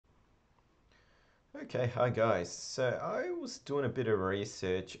Okay, hi guys. So I was doing a bit of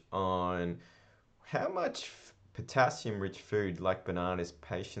research on how much potassium-rich food like bananas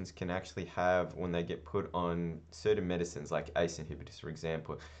patients can actually have when they get put on certain medicines like ACE inhibitors, for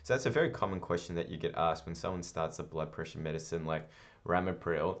example. So that's a very common question that you get asked when someone starts a blood pressure medicine like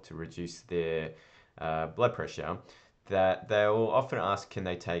Ramipril to reduce their blood pressure. That they will often ask, can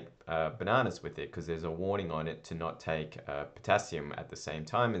they take bananas with it? Because there's a warning on it to not take potassium at the same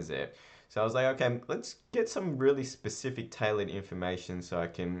time as it. So I was like, okay, let's get some really specific tailored information so I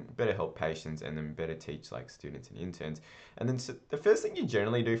can better help patients and then better teach like students and interns. And then so the first thing you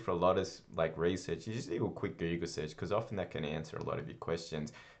generally do for a lot of like research, you just do a quick Google search because often that can answer a lot of your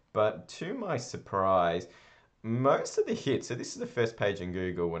questions. But to my surprise, most of the hits, so this is the first page on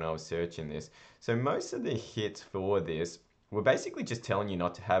Google when I was searching this. So most of the hits for this were basically just telling you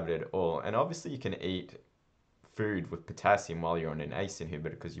not to have it at all. And obviously you can eat food with potassium while you're on an ACE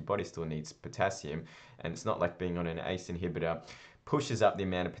inhibitor because your body still needs potassium, and it's not like being on an ACE inhibitor pushes up the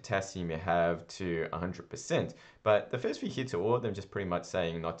amount of potassium you have to 100%. But the first few hits are all of them just pretty much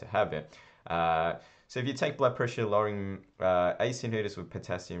saying not to have it. So if you take blood pressure lowering ACE inhibitors with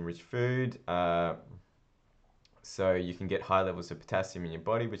potassium-rich food, so you can get high levels of potassium in your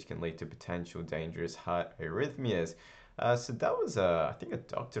body, which can lead to potential dangerous heart arrhythmias. So that was, I think a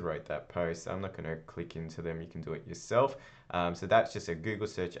doctor wrote that post. I'm not going to click into them. You can do it yourself. So that's just a Google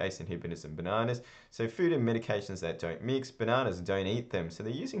search, ACE inhibitors and bananas. So food and medications that don't mix. Bananas, don't eat them. So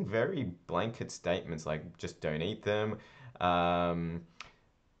they're using very blanket statements like just don't eat them. Um,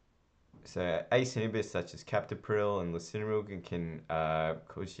 so ACE inhibitors such as Captopril and Lisinopril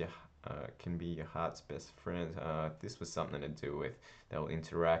can be your heart's best friend. This was something to do with they'll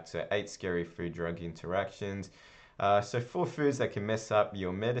interact. So 8 scary food drug interactions. So 4 foods that can mess up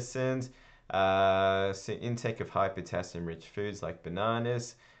your medicines. So intake of high potassium rich foods like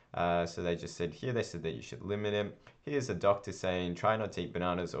bananas. So they just said here, they said that you should limit it. Here's a doctor saying try not to eat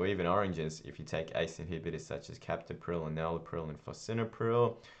bananas or even oranges if you take ACE inhibitors such as Captopril, Enalapril, and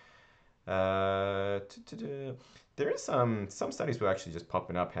Fosinopril. Uh, there is some studies were actually just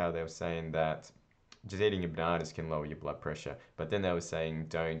popping up how they were saying that just eating your bananas can lower your blood pressure, but then they were saying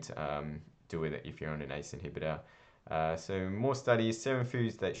don't do it if you're on an ACE inhibitor. So more studies, 7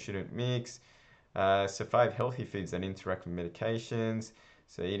 foods that shouldn't mix. So 5 healthy foods that interact with medications.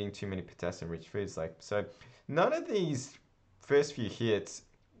 So eating too many potassium-rich foods, like so. None of these first few hits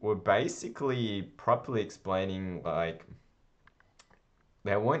were basically properly explaining like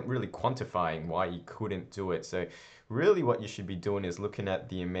they weren't really quantifying why you couldn't do it. So really what you should be doing is looking at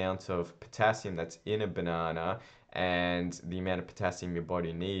the amount of potassium that's in a banana and the amount of potassium your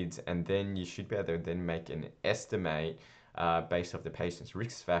body needs, and then you should be able to then make an estimate based off the patient's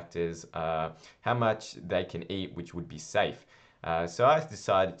risk factors, how much they can eat, which would be safe. So I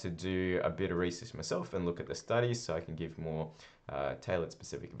decided to do a bit of research myself and look at the studies so I can give more tailored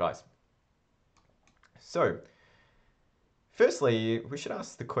specific advice. So firstly, we should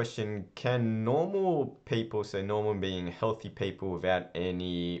ask the question, can normal people, so normal being healthy people without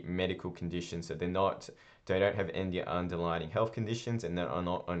any medical conditions, so they don't have any underlying health conditions and they are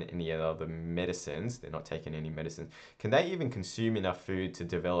not on any other medicines, they're not taking any medicines, can they even consume enough food to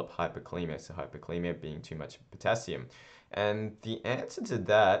develop hyperkalemia, so hyperkalemia being too much potassium? And the answer to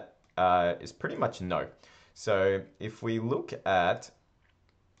that is pretty much no. So if we look at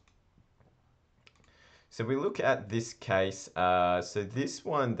so we look at this case. So this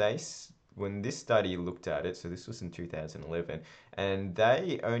one, when this study looked at it, so this was in 2011, and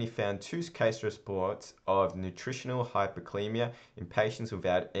they only found 2 case reports of nutritional hyperkalemia in patients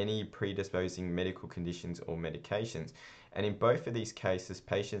without any predisposing medical conditions or medications. And in both of these cases,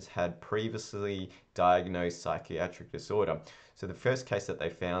 patients had previously diagnosed psychiatric disorder. So the first case that they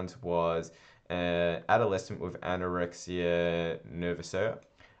found was an adolescent with anorexia nervosa,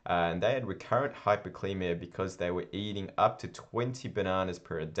 and they had recurrent hyperkalemia because they were eating up to 20 bananas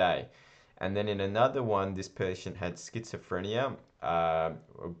per day. And then in another one, this patient had schizophrenia, a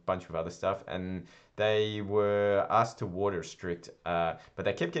bunch of other stuff, and they were asked to water restrict, but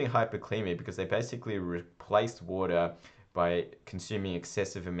they kept getting hyperkalemia because they basically replaced water by consuming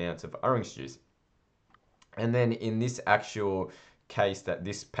excessive amounts of orange juice. And then in this actual case that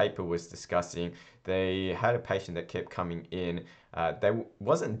this paper was discussing, they had a patient that kept coming in. They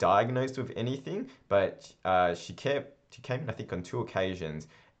wasn't diagnosed with anything, but she came in, I think, on 2 occasions,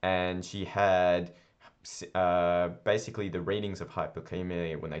 and she had basically the readings of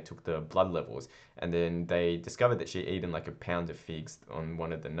hypocalcemia when they took the blood levels, and then they discovered that she'd eaten like a pound of figs on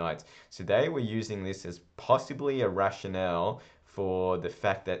one of the nights. So they were using this as possibly a rationale for the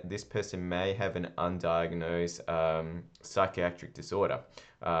fact that this person may have an undiagnosed psychiatric disorder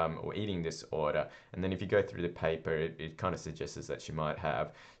or eating disorder. And then if you go through the paper, it kind of suggests that she might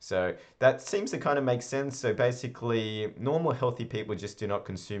have. So that seems to kind of make sense. So basically, normal healthy people just do not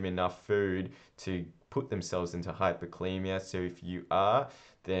consume enough food to put themselves into hyperkalemia. So if you are,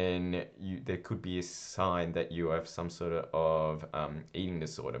 then there could be a sign that you have some sort of eating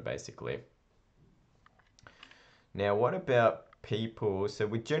disorder, basically. Now, what about people? So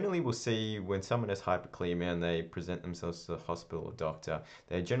we generally will see when someone has hyperkalemia and they present themselves to the hospital or doctor,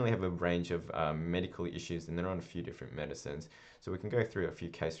 they generally have a range of medical issues and they're on a few different medicines. So we can go through a few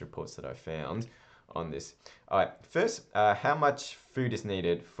case reports that I found on this. All right, first, how much food is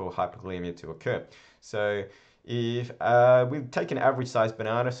needed for hyperkalemia to occur? So if we take an average sized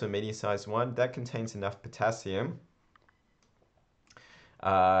banana, so a medium sized one, that contains enough potassium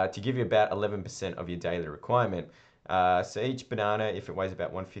to give you about 11% of your daily requirement. So each banana, if it weighs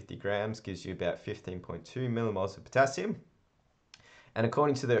about 150 grams, gives you about 15.2 millimoles of potassium. And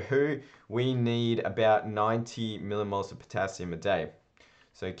according to the WHO, we need about 90 millimoles of potassium a day.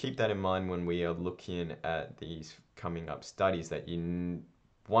 So keep that in mind when we are looking at these coming up studies, that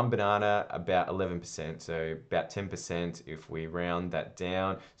one banana, about 11%, so about 10% if we round that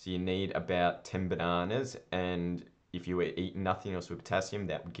down. So you need about 10 bananas, and if you were eating nothing else with potassium,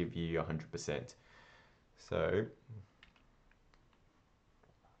 that would give you 100%. So,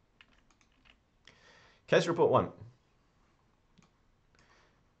 case report 1.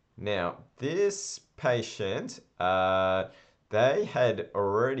 Now, this patient, they had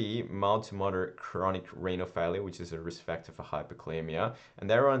already mild to moderate chronic renal failure, which is a risk factor for hyperkalemia, and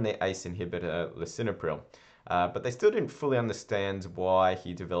they were on the ACE inhibitor Lisinopril. But they still didn't fully understand why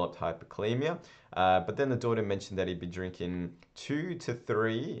he developed hyperkalemia. But then the daughter mentioned that he'd been drinking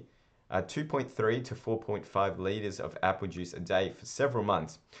 2.3 to 4.5 liters of apple juice a day for several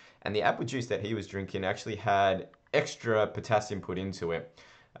months. And the apple juice that he was drinking actually had extra potassium put into it.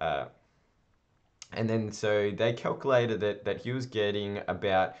 And then so they calculated that he was getting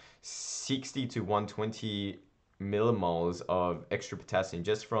about 60 to 120 millimoles of extra potassium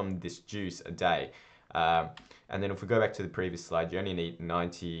just from this juice a day. And then if we go back to the previous slide, you only need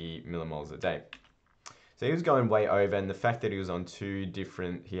 90 millimoles a day. So he was going way over, and the fact that he was on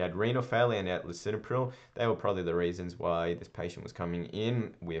he had renal failure and had Lisinopril, they were probably the reasons why this patient was coming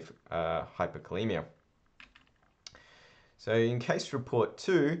in with hyperkalemia. So in case report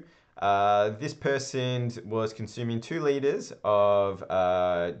 2, this person was consuming 2 liters of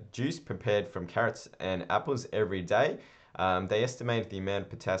juice prepared from carrots and apples every day. They estimated the amount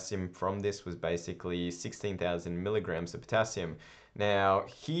of potassium from this was basically 16,000 milligrams of potassium. Now,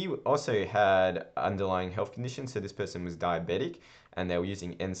 he also had underlying health conditions, so this person was diabetic, and they were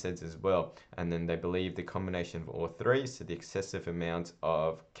using NSAIDs as well. And then they believed the combination of all three, so the excessive amount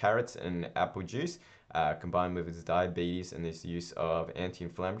of carrots and apple juice, combined with his diabetes and his use of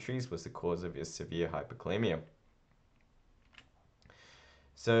anti-inflammatories, was the cause of his severe hyperkalemia.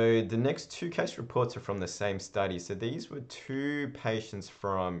 So the next 2 case reports are from the same study. So these were 2 patients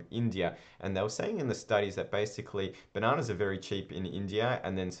from India, and they were saying in the studies that basically bananas are very cheap in India,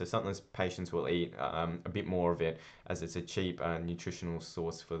 and then so sometimes patients will eat a bit more of it as it's a cheap nutritional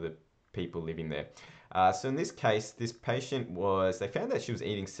source for the people living there. So in this case, this patient they found that she was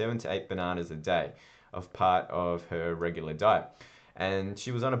eating 7 to 8 bananas a day of part of her regular diet. And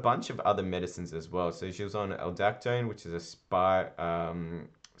she was on a bunch of other medicines as well. So she was on aldactone, which is a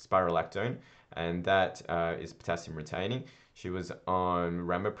spironolactone, and that is potassium retaining. She was on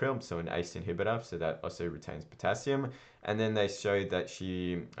Ramipril, so an ACE inhibitor, so that also retains potassium. And then they showed that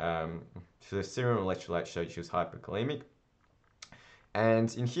the serum electrolyte showed she was hyperkalemic.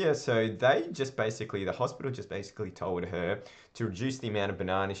 And in here, so the hospital just basically told her to reduce the amount of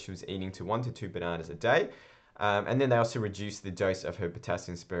bananas she was eating to 1 to 2 bananas a day. And then they also reduced the dose of her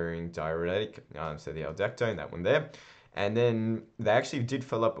potassium-sparing diuretic, so the aldactone, that one there. And then they actually did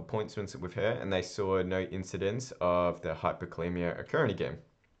follow up appointments with her, and they saw no incidents of the hyperkalemia occurring again.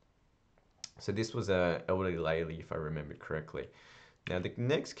 So this was an elderly lady, if I remember correctly. Now, the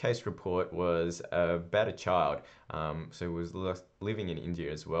next case report was about a child. So he was living in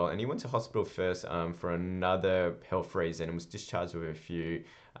India as well, and he went to hospital first for another health reason and was discharged with a few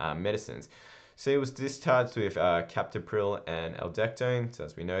medicines. So he was discharged with Captopril and aldactone. So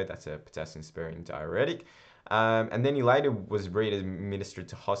as we know, that's a potassium-sparing diuretic. And then he later was re-administered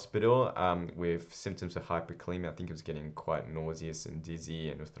to hospital with symptoms of hyperkalemia. I think he was getting quite nauseous and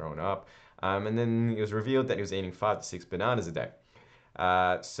dizzy and was throwing up. And then it was revealed that he was eating 5 to 6 bananas a day.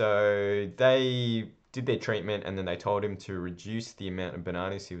 So they did their treatment, and then they told him to reduce the amount of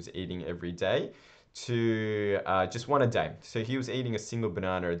bananas he was eating every day to just one a day. So he was eating a single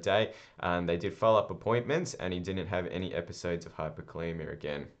banana a day, and they did follow-up appointments, and he didn't have any episodes of hyperkalemia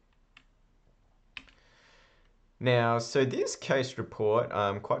again. Now, so this case report,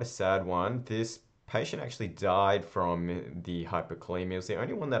 quite a sad one. This patient actually died from the hyperkalemia. It was the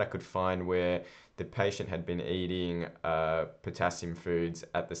only one that I could find where the patient had been eating potassium foods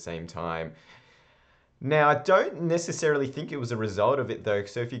at the same time. Now, I don't necessarily think it was a result of it though.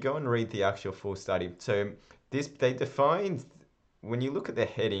 So if you go and read the actual full study, so they defined, when you look at the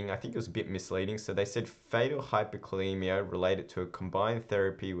heading, I think it was a bit misleading. So they said fatal hyperkalemia related to a combined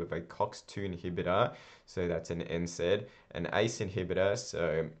therapy with a COX-2 inhibitor. So that's an NSAID, an ACE inhibitor,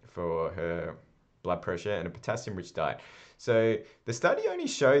 so for her blood pressure, and a potassium-rich diet. So the study only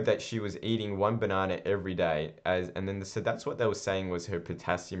showed that she was eating one banana every day, so that's what they were saying was her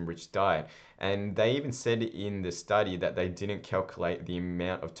potassium-rich diet. And they even said in the study that they didn't calculate the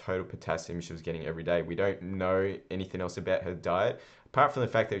amount of total potassium she was getting every day. We don't know anything else about her diet, apart from the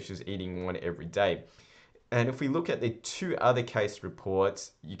fact that she was eating one every day. And if we look at the two other case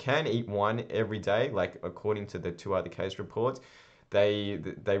reports, you can eat one every day, like according to the two other case reports. They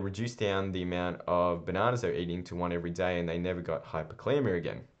reduced down the amount of bananas they're eating to one every day, and they never got hyperkalemia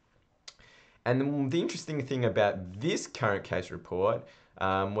again. And the interesting thing about this current case report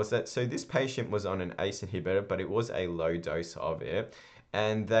was that, so this patient was on an ACE inhibitor, but it was a low dose of it.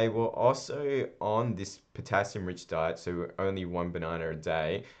 And they were also on this potassium-rich diet, so only one banana a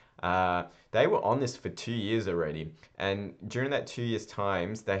day. They were on this for 2 years already. And during that 2 years'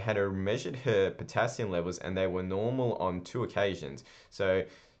 times, they had measured her potassium levels, and they were normal on 2 occasions. So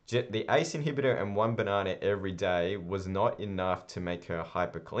the ACE inhibitor and one banana every day was not enough to make her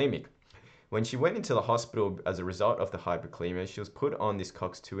hyperkalemic. When she went into the hospital as a result of the hyperkalemia, she was put on this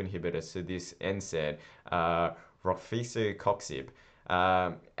COX-2 inhibitor, so this NSAID, rofecoxib.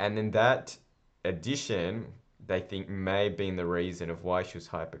 And then that addition, they think, may have been the reason of why she was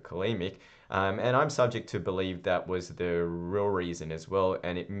hyperkalemic. And I'm subject to believe that was the real reason as well.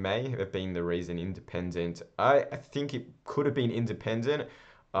 And it may have been the reason independent. I think it could have been independent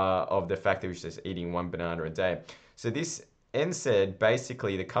of the fact that she was just eating one banana a day. So this NSAID,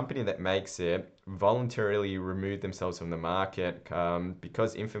 basically the company that makes it, voluntarily removed themselves from the market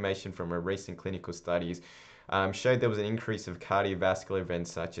because information from a recent clinical studies showed there was an increase of cardiovascular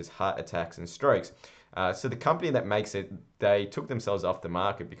events such as heart attacks and strokes. So the company that makes it, they took themselves off the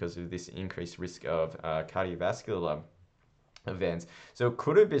market because of this increased risk of cardiovascular events. So it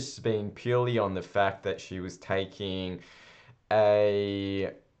could have just been purely on the fact that she was taking the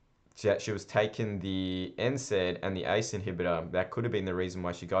NSAID and the ACE inhibitor. That could have been the reason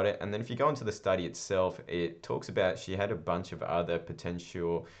why she got it. And then if you go into the study itself, it talks about she had a bunch of other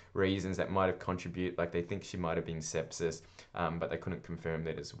potential reasons that might have contributed, like they think she might have been sepsis, but they couldn't confirm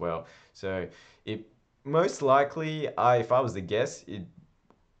that as well. So it most likely, if I was to guess,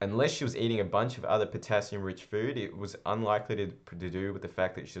 unless she was eating a bunch of other potassium-rich food, it was unlikely to do with the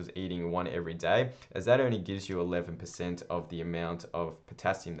fact that she was eating one every day, as that only gives you 11% of the amount of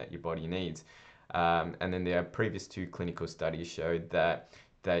potassium that your body needs. And then the previous 2 clinical studies showed that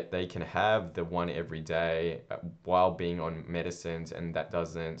they can have the one every day while being on medicines, and that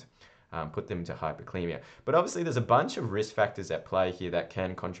doesn't put them to hyperkalemia. But obviously there's a bunch of risk factors at play here that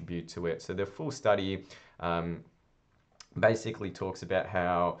can contribute to it. So the full study basically talks about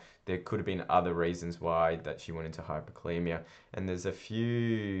how there could have been other reasons why that she went into hyperkalemia. And there's a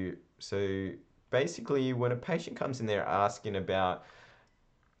few. So basically when a patient comes in there asking about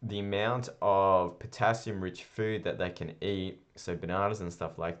the amount of potassium-rich food that they can eat, so bananas and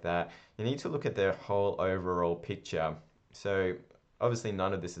stuff like that, you need to look at their whole overall picture. So obviously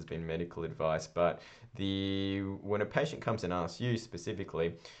none of this has been medical advice, but when a patient comes and asks you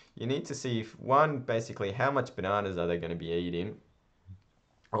specifically, you need to see, one, basically how much bananas are they going to be eating,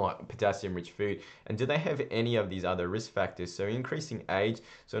 or potassium-rich food, and do they have any of these other risk factors? So increasing age.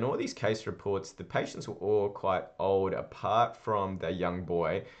 So in all these case reports, the patients were all quite old, apart from the young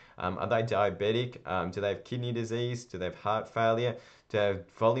boy. Are they diabetic? Do they have kidney disease? Do they have heart failure? Do they have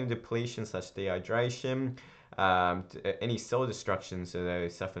volume depletion / dehydration? Any cell destruction, so they're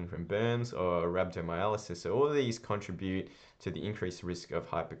suffering from burns or rhabdomyolysis. So all of these contribute to the increased risk of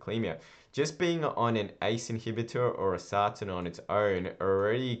hyperkalemia. Just being on an ACE inhibitor or a sartan on its own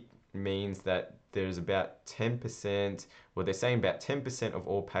already means that there's about 10%, well, they're saying about 10% of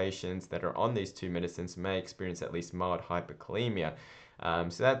all patients that are on these 2 medicines may experience at least mild hyperkalemia.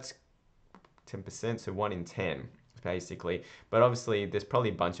 So that's 10%, so 1 in 10. Basically, but obviously there's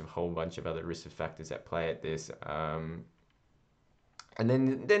probably a whole bunch of other risk factors at play at this,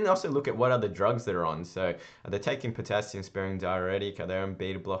 And then also look at what other drugs they're on. So are they taking potassium-sparing diuretic? Are they on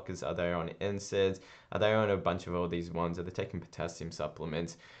beta blockers? Are they on NSAIDs? Are they on a bunch of all these ones? Are they taking potassium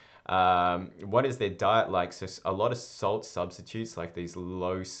supplements? What is their diet like? So a lot of salt substitutes, like these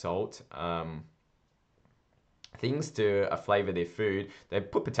low salt things to flavor their food. They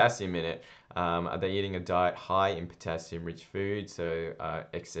put potassium in it. Are they eating a diet high in potassium-rich food? So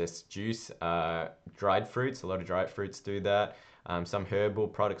excess juice, dried fruits. A lot of dried fruits do that. Some herbal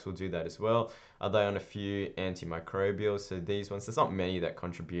products will do that as well. Are they on a few antimicrobials? So these ones, there's not many that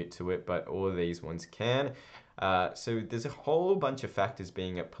contribute to it, but all these ones can. So there's a whole bunch of factors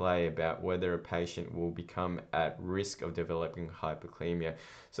being at play about whether a patient will become at risk of developing hyperkalemia.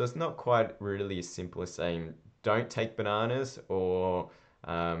 So it's not quite really as simple as saying don't take bananas or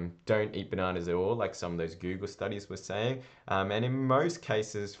don't eat bananas at all, like some of those Google studies were saying. And in most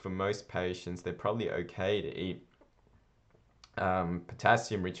cases, for most patients, they're probably okay to eat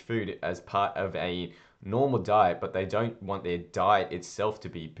potassium-rich food as part of a normal diet, but they don't want their diet itself to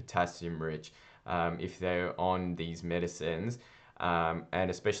be potassium-rich if they're on these medicines, and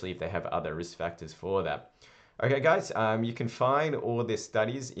especially if they have other risk factors for that. Okay, guys, you can find all the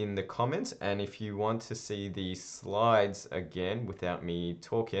studies in the comments, and if you want to see the slides again without me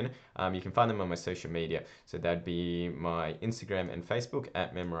talking, you can find them on my social media. So that'd be my Instagram and Facebook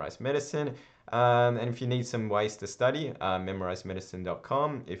at Memorize Medicine. And if you need some ways to study,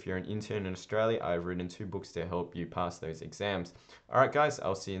 memorizemedicine.com. If you're an intern in Australia, I've written 2 books to help you pass those exams. All right, guys,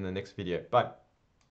 I'll see you in the next video. Bye.